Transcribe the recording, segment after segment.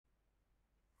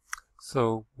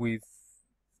So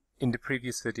in the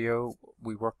previous video,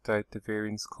 we worked out the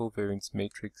variance covariance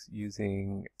matrix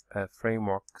using a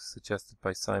framework suggested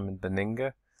by Simon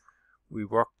Benninga. We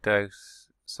took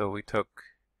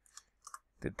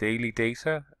the daily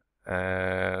data,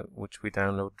 which we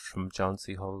downloaded from John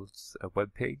C. Hull's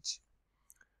webpage.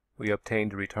 We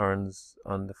obtained the returns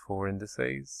on the 4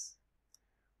 indices.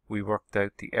 We worked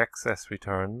out the excess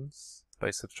returns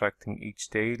by subtracting each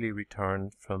daily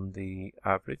return from the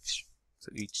average. So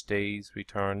each day's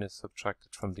return is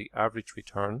subtracted from the average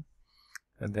return,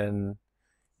 and then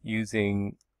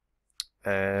using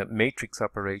a matrix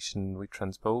operation, we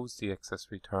transpose the excess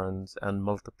returns and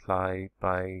multiply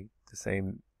by the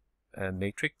same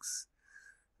matrix,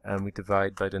 and we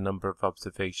divide by the number of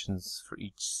observations for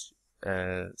each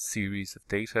series of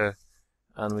data,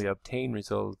 and we obtain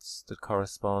results that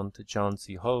correspond to John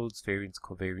C. Hull's variance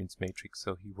covariance matrix.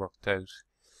 So he worked out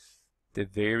the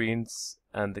variance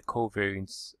and the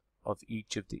covariance of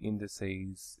each of the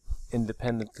indices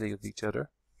independently of each other,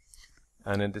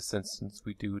 and in this instance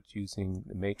we do it using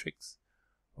the matrix.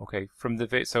 Okay,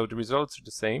 so the results are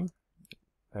the same.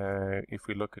 If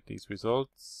we look at these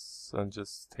results and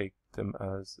just take them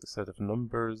as a set of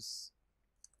numbers,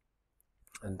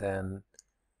 and then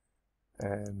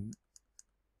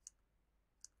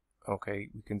okay,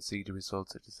 we can see the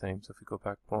results are the same. So if we go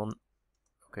back one,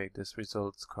 okay, this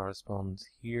results corresponds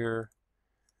here.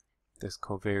 This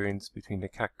covariance between the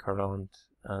CAC 40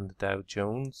 and the Dow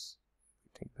Jones.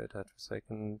 Think about that for a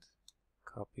second.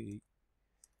 Copy,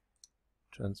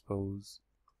 transpose,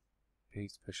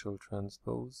 paste, special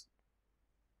transpose.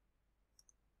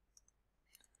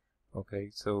 Okay,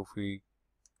 so if we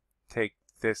take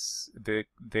this, the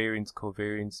variance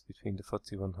covariance between the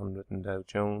FTSE 100 and Dow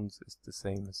Jones is the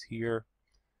same as here.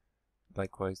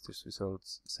 Likewise, this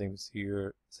results same as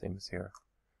here, same as here.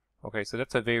 Okay, so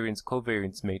that's a variance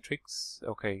covariance matrix.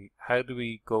 Okay, how do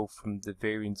we go from the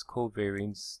variance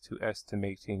covariance to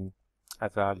estimating a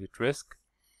value at risk?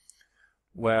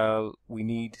 Well, we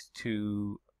need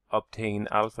to obtain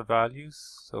alpha values.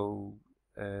 So,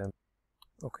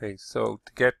 okay, so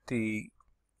to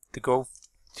go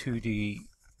to the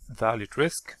value at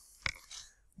risk,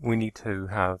 we need to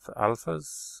have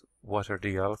alphas. What are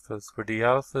the alphas? Where the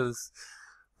alphas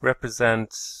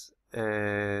represent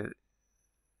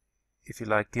if you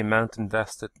like, the amount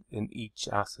invested in each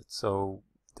asset. So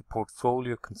the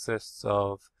portfolio consists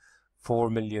of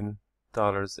 $4 million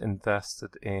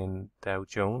invested in Dow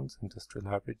Jones Industrial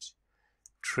Average,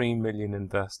 $3 million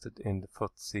invested in the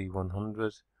FTSE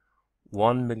 100,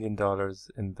 $1 million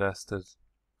invested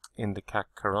in the CAC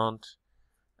 40,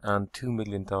 and $2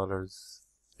 million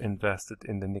invested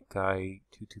in the Nikkei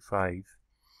 225.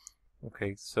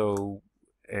 Okay, so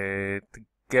to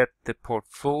get the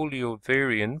portfolio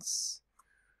variance,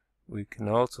 we can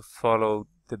also follow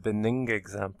the Benninga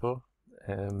example.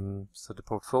 So the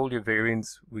portfolio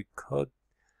variance, we could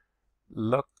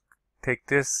take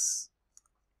this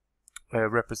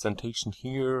representation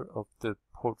here of the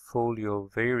portfolio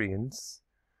variance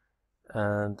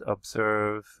and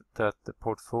observe that the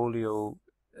portfolio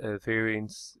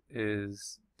variance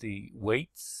is the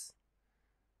weights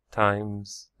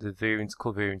times the variance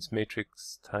covariance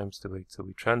matrix times the weight. So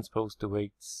we transpose the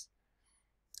weights.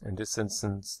 In this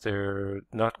instance, they're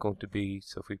not going to be,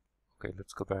 so if we, okay,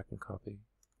 let's go back and copy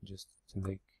just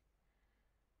to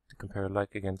compare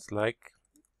like against like.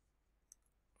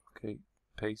 Okay,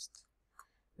 paste.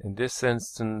 In this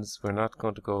instance, we're not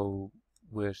going to go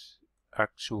with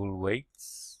actual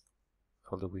weights,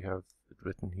 although we have it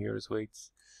written here as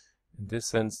weights. In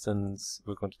this instance,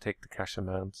 we're going to take the cash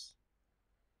amounts.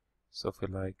 So if we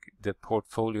like, the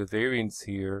portfolio variance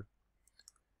here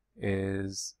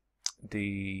is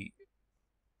the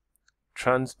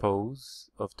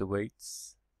transpose of the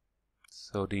weights,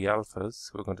 so the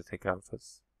alphas, we're going to take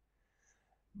alphas,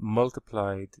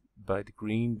 multiplied by the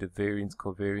green, the variance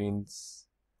covariance,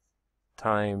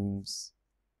 times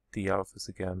the alphas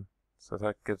again. So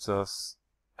that gives us,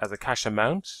 as a cash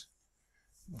amount,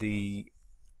 the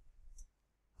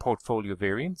portfolio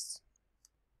variance.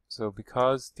 So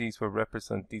because these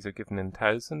are given in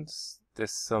thousands,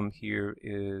 this sum here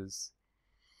is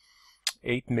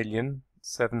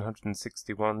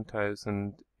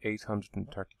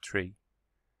 8,761,833,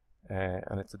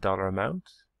 and it's a dollar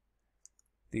amount.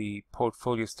 The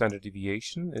portfolio standard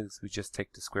deviation is, we just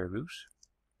take the square root.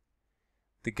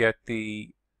 To get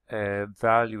the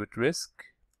value at risk,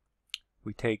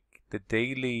 we take the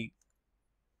daily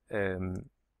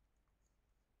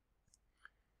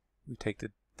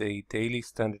the daily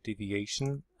standard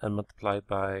deviation and multiply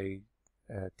by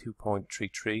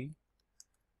 2.33.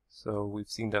 So we've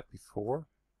seen that before.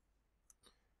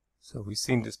 So we've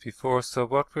seen this before. So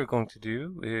what we're going to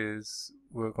do is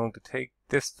we're going to take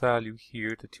this value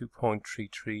here, the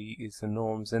 2.33 is the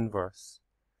norm's inverse.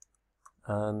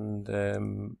 And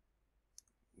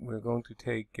we're going to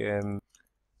take,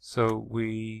 so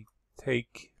we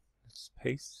take, let's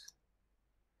paste.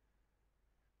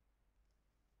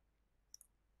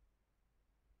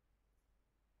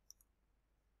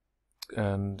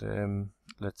 And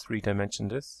let's redimension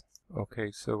this.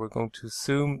 Okay, so we're going to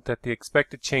assume that the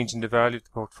expected change in the value of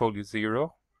the portfolio is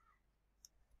 0.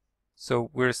 So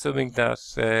we're assuming that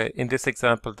in this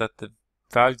example that the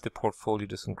value of the portfolio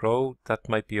doesn't grow. That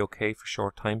might be okay for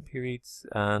short time periods,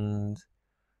 and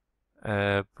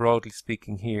broadly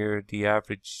speaking here, the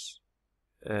average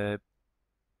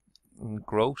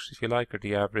growth, if you like, or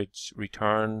the average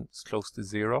return is close to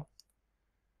 0.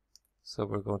 So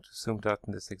we're going to assume that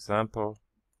in this example.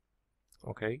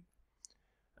 Okay.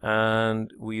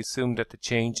 And we assume that the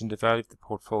change in the value of the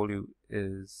portfolio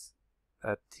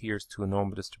adheres to a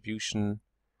normal distribution.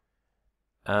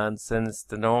 And since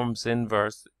the norm's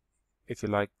inverse, if you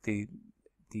like, the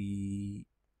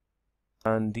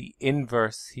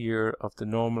inverse here of the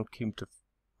normal cumulative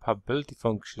probability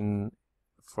function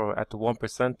for at the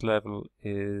 1% level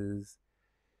is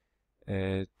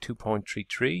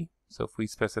 2.33. So if we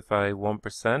specify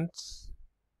 1%,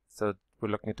 so we're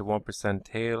looking at the 1%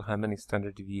 tail, how many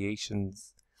standard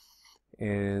deviations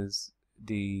is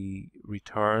the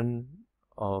return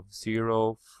of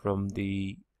 0 from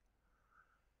the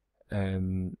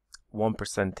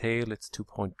 1% tail, it's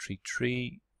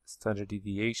 2.33 standard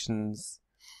deviations.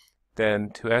 Then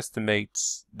to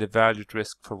estimate the valued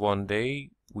risk for 1 day,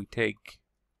 we take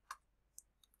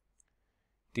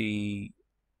the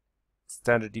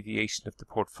standard deviation of the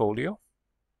portfolio.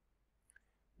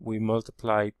 We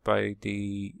multiply it by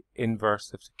the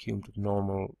inverse of the cumulative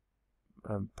normal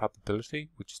probability,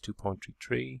 which is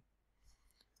 2.33.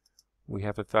 We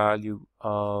have a value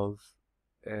of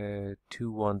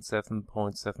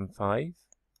 217.75,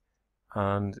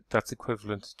 and that's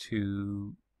equivalent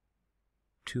to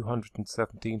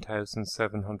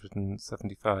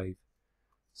 217,775.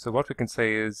 So what we can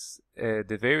say is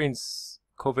the variance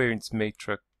covariance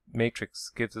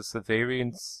matrix gives us a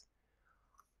variance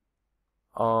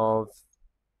of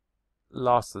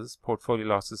losses, portfolio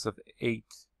losses of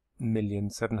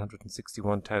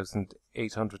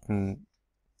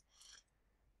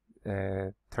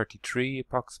 8,761,833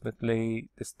 approximately.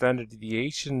 The standard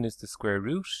deviation is the square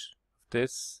root of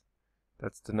this.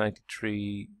 That's the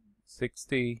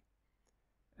 9360.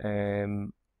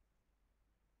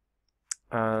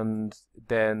 And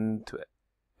then to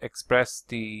express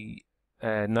the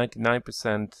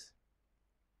 99%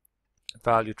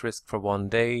 valued risk for 1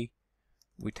 day,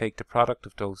 we take the product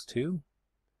of those two,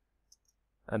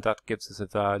 and that gives us a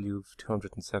value of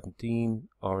 217,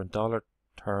 or in dollar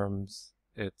terms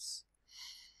it's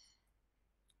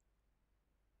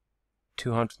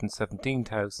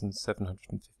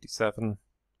 217,757,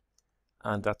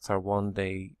 and that's our 1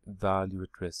 day value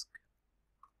at risk.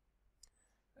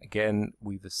 Again,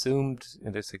 we've assumed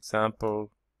in this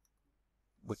example,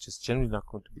 which is generally not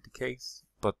going to be the case,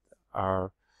 but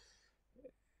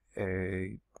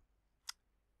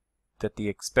that the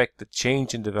expected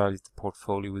change in the value of the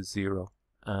portfolio is 0,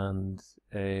 and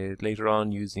later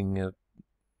on, using an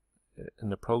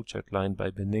approach outlined by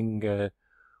Benninga,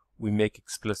 we make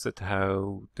explicit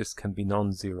how this can be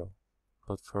non-zero.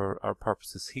 But for our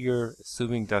purposes here,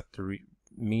 assuming that the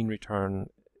mean return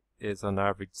is on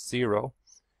average 0,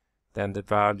 then the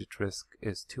valued risk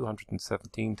is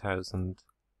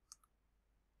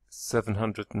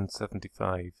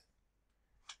 217,775.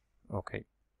 Okay,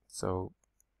 so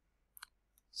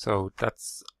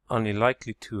that's only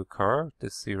likely to occur.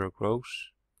 This 0 growth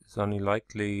is only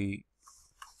likely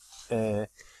to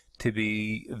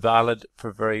be valid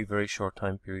for very, very short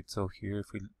time periods. So here,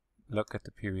 if we look at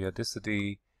the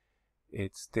periodicity,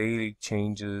 it's daily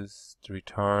changes, the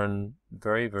return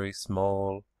very, very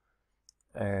small,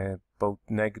 both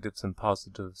negatives and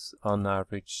positives on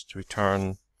average, the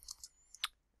return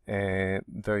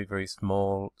very, very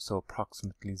small, so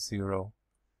approximately 0.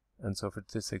 And so for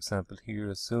this example here,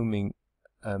 assuming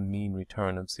a mean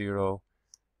return of 0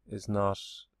 is not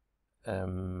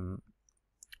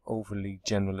overly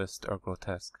generalist or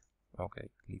grotesque. Okay,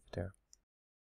 leave it there.